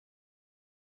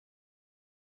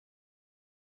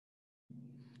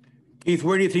Keith,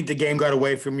 where do you think the game got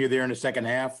away from you there in the second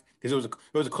half? Because it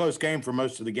was a close game for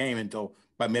most of the game until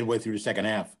about midway through the second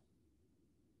half.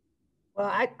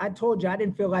 Well, I told you I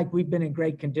didn't feel like we've been in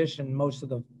great condition most of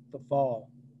the fall.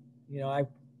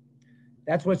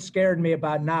 That's what scared me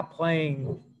about not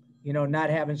playing, not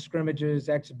having scrimmages,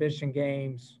 exhibition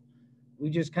games. We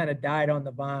just kind of died on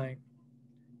the vine.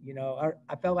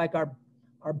 I felt like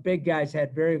our big guys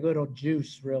had very little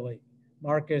juice, really.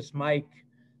 Marcus, Mike,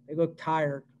 they looked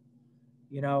tired.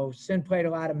 Sin played a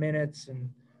lot of minutes, and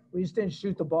we just didn't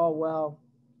shoot the ball well.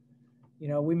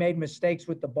 We made mistakes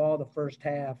with the ball the first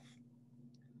half.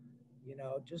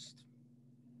 Just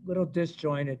a little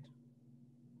disjointed.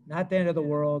 Not the end of the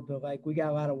world, but like we got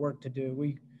a lot of work to do.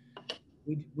 We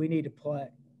need to play.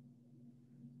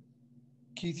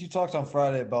 Keith, you talked on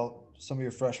Friday about some of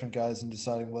your freshman guys and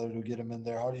deciding whether to get them in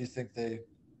there. How do you think they,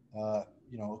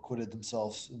 acquitted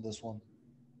themselves in this one?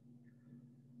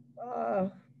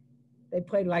 They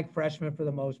played like freshmen for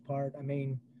the most part. I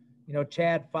mean,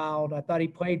 Chad fouled. I thought he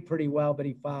played pretty well, but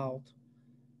he fouled.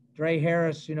 Dre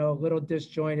Harris, a little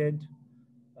disjointed.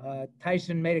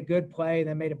 Tyson made a good play,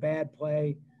 then made a bad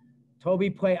play.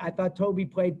 I thought Toby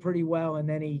played pretty well, and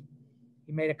then he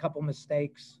made a couple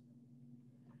mistakes.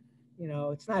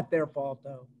 It's not their fault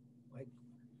though. Like,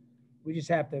 we just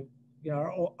have to,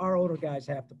 our older guys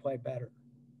have to play better.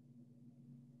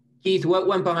 Keith, what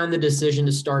went behind the decision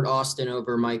to start Austin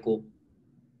over Michael?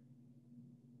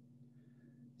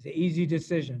 It's an easy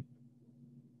decision.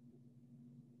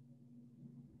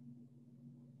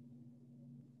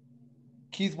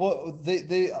 Keith, what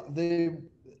they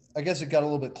I guess it got a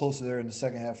little bit closer there in the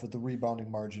second half with the rebounding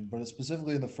margin, but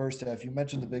specifically in the first half, you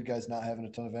mentioned the big guys not having a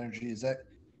ton of energy. Is that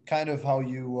kind of how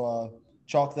you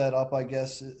chalk that up? I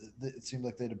guess it seemed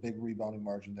like they had a big rebounding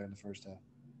margin there in the first half.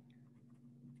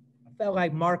 I felt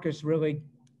like Marcus really,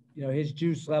 his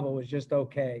juice level was just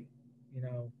okay.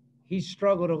 He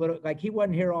struggled a little. Like, he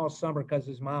wasn't here all summer because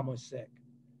his mom was sick,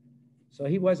 so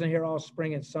he wasn't here all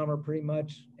spring and summer pretty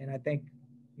much. And I think,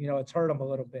 it's hurt him a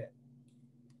little bit.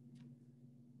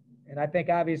 And I think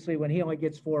obviously when he only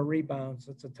gets 4 rebounds,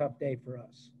 it's a tough day for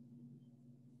us.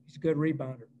 He's a good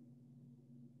rebounder.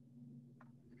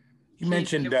 You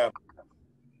mentioned, go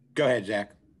ahead,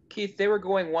 Zach. Keith, they were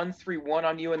going 1-3-1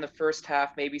 on you in the first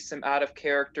half, maybe some out of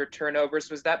character turnovers.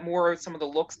 Was that more some of the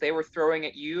looks they were throwing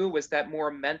at you? Was that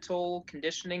more mental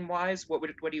conditioning wise? What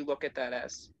do you look at that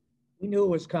as? We knew it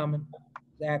was coming,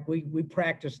 Zach. We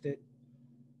practiced it.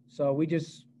 So we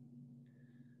just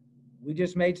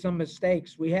made some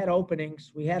mistakes. We had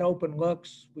openings. We had open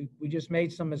looks. We just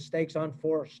made some mistakes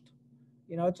unforced.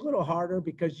 It's a little harder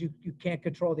because you can't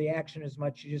control the action as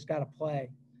much. You just got to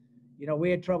play.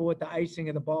 We had trouble with the icing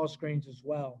of the ball screens as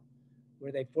well,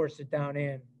 where they forced it down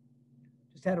in.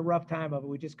 Just had a rough time of it.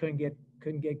 We just couldn't get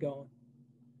going.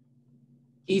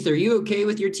 Keith, are you okay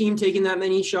with your team taking that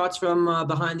many shots from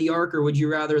behind the arc, or would you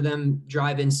rather them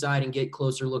drive inside and get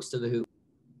closer looks to the hoop?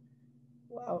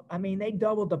 Well, I mean, they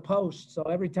doubled the post, so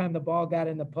every time the ball got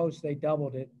in the post, they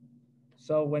doubled it.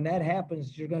 So when that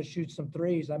happens, you're going to shoot some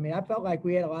threes. I mean, I felt like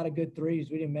we had a lot of good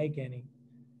threes. We didn't make any.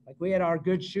 Like, we had our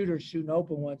good shooters shooting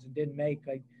open ones and didn't make.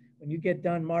 Like, when you get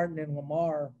Dunn, Martin, and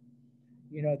Lamar,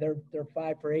 they're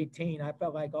 5 for 18. I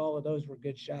felt like all of those were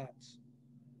good shots.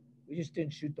 We just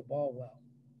didn't shoot the ball well.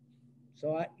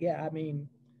 So,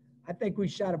 I think we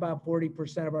shot about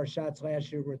 40% of our shots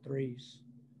last year were threes.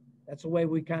 That's the way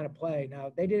we kind of play.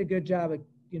 Now, they did a good job of,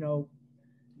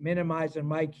 minimizing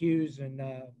Mike Hughes and,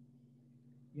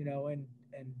 and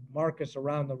Marcus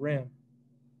around the rim.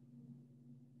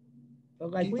 But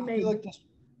like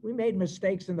we made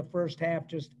mistakes in the first half,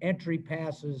 just entry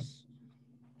passes.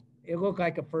 It looked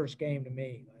like a first game to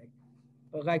me.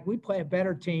 But we play a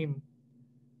better team.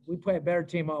 We play a better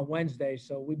team on Wednesday,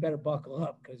 so we better buckle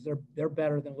up because they're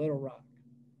better than Little Rock.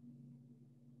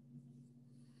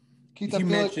 Keith, I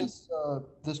feel like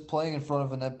this playing in front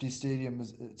of an empty stadium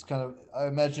it's kind of, I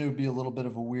imagine it would be a little bit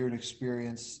of a weird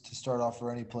experience to start off for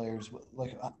any players.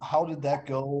 Like, how did that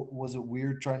go? Was it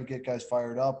weird trying to get guys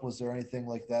fired up? Was there anything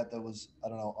like that was, I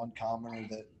don't know, uncommon or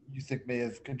that you think may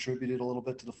have contributed a little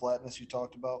bit to the flatness you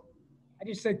talked about? I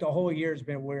just think the whole year's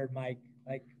been weird, Mike.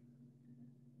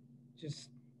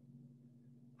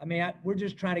 We're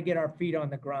just trying to get our feet on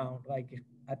the ground.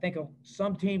 I think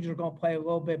some teams are going to play a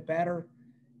little bit better,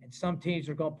 and some teams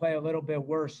are going to play a little bit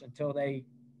worse until they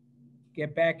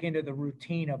get back into the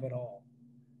routine of it all.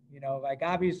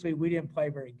 Obviously we didn't play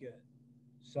very good.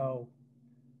 So,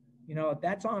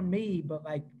 that's on me, but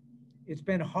it's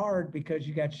been hard because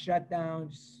you got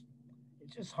shutdowns.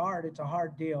 It's just hard. It's a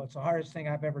hard deal. It's the hardest thing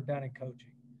I've ever done in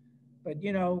coaching. But,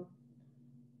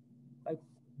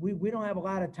 we don't have a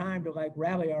lot of time to like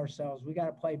rally ourselves. We got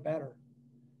to play better.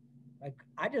 Like,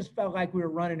 I just felt like we were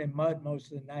running in mud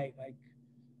most of the night. Like,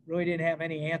 really didn't have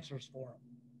any answers for them.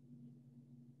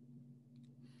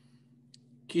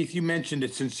 Keith, you mentioned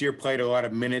that Sincere played a lot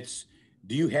of minutes.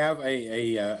 Do you have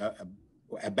a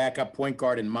backup point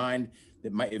guard in mind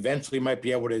that might eventually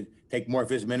be able to take more of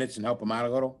his minutes and help him out a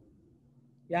little?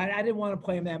 Yeah, I didn't want to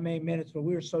play him that many minutes, but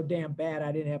we were so damn bad,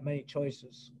 I didn't have many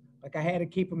choices. Like, I had to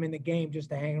keep him in the game just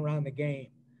to hang around the game.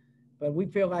 But we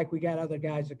feel like we got other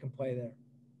guys that can play there.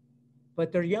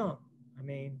 But they're young. I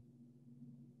mean,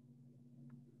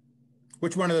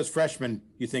 which one of those freshmen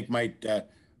you think might, or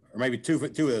maybe two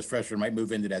of those freshmen might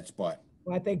move into that spot?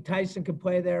 Well, I think Tyson can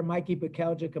play there, Mikey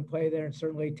Bakelja can play there, and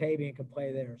certainly Tavian can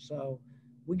play there. So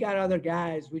we got other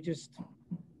guys. We just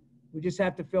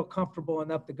have to feel comfortable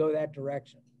enough to go that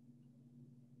direction.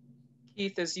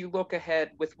 Keith, as you look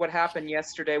ahead with what happened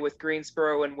yesterday with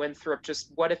Greensboro and Winthrop,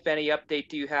 just what, if any, update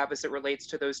do you have as it relates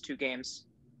to those two games?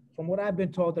 From what I've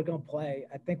been told, they're going to play.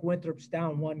 I think Winthrop's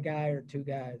down one guy or two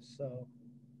guys, so,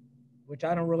 which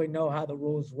I don't really know how the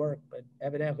rules work, but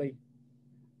evidently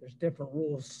there's different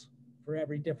rules for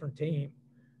every different team.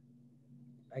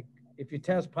 Like, if you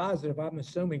test positive, I'm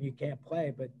assuming you can't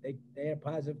play, but they have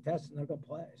positive tests and they're going to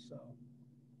play. So,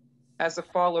 as a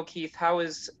follow, Keith, how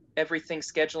is everything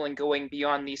scheduling going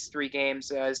beyond these three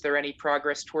games? Is there any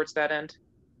progress towards that end?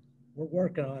 We're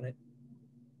working on it,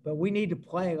 but we need to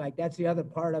play. Like, that's the other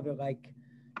part of it. Like,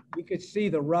 you could see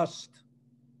the rust,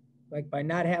 like, by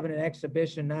not having an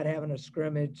exhibition, not having a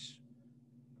scrimmage.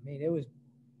 I mean,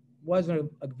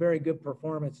 wasn't a very good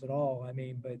performance at all. I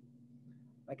mean, but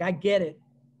like, I get it.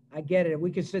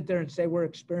 We could sit there and say we're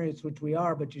experienced, which we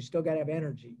are, but you still got to have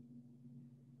energy.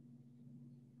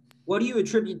 What do you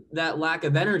attribute that lack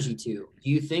of energy to? Do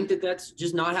you think that that's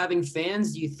just not having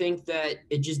fans? Do you think that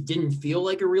it just didn't feel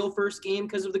like a real first game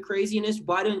because of the craziness?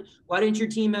 Why didn't your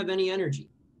team have any energy?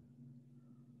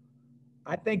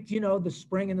 I think, the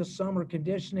spring and the summer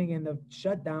conditioning and the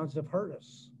shutdowns have hurt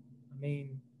us. I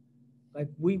mean, like,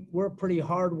 we're a pretty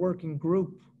hard-working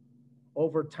group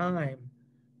over time,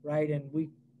 right? And we,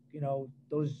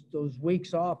 those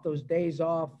weeks off, those days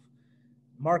off,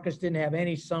 Marcus didn't have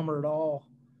any summer at all.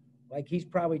 Like, he's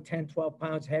probably 10, 12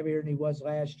 pounds heavier than he was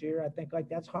last year. I think, like,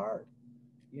 that's hard.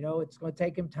 It's going to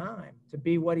take him time to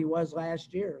be what he was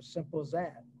last year, as simple as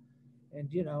that. And,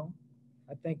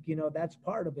 I think, that's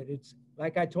part of it. It's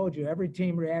like I told you, every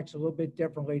team reacts a little bit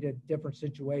differently to different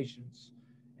situations.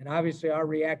 And obviously our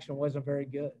reaction wasn't very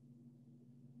good.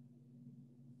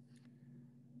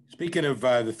 Speaking of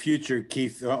the future,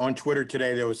 Keith, on Twitter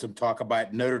today, there was some talk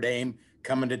about Notre Dame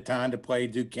coming to town to play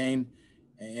Duquesne.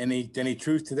 Any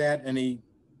truth to that? Any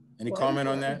comment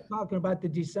on that? Talking about the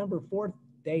December 4th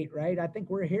date, right? I think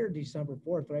we're here December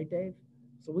 4th, right, Dave?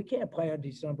 So we can't play on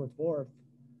December 4th.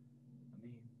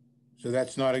 So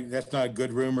that's not a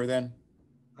good rumor then?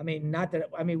 I mean,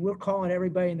 we're calling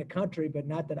everybody in the country, but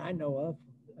not that I know of.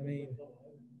 I mean,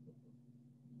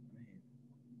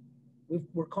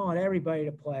 we're calling everybody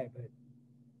to play, but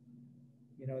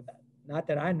not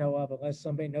that I know of, unless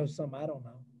somebody knows something I don't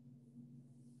know.